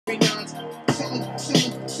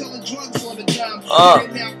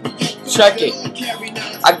Check it.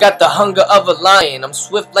 I got the hunger of a lion. I'm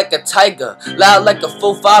swift like a tiger, loud like a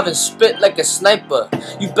 4-5 and spit like a sniper.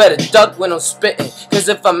 You better duck when I'm spitting, cause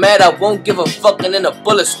if I'm mad I won't give a fuck. And then a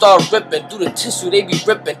bullet start ripping through the tissue, they be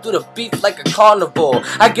ripping through the beef like a carnivore.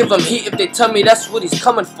 I give them heat if they tell me that's what he's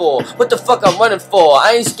coming for. What the fuck I'm running for?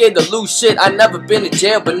 I ain't scared to lose shit. I never been in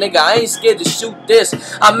jail, but nigga I ain't scared to shoot this.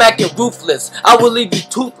 I'm acting ruthless, I will leave you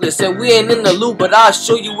toothless. And we ain't in the loop, but I'll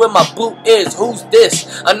show you where my boot is. Who's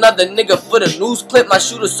this? Another nigga for the news clip. My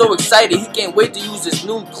shooter's so excited he can't wait to use this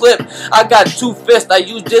new clip. I got 2 fists, I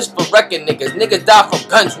use this for wrecking niggas. Niggas die from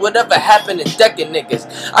guns, whatever happened in decking niggas.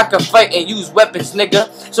 I can fight and use weapons, nigga.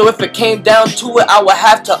 So if it came down to it, I would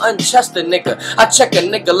have to unchest a nigga. I check a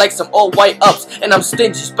nigga like some old white ups, and I'm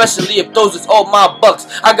stingy, especially if those is all my bucks.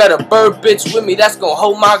 I got a bird bitch with me that's gonna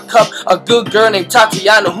hold my cup. A good girl named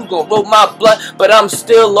Tatiana who gon' roll my blood. But I'm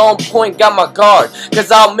still on point, got my guard,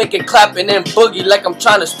 cause I'll make it clap and then boogie like I'm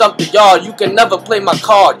trying to stump the yard. You can never play my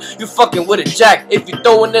card, you fucking with a jack. If you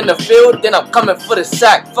throwing in the field, then I'm coming for the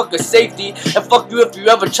sack. Fuck a safety, and fuck you if you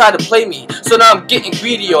ever try to play me. So now I'm getting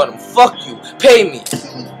greedy on them, fuck you, pay me.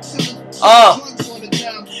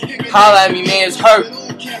 Holla at me, man, it's Herc.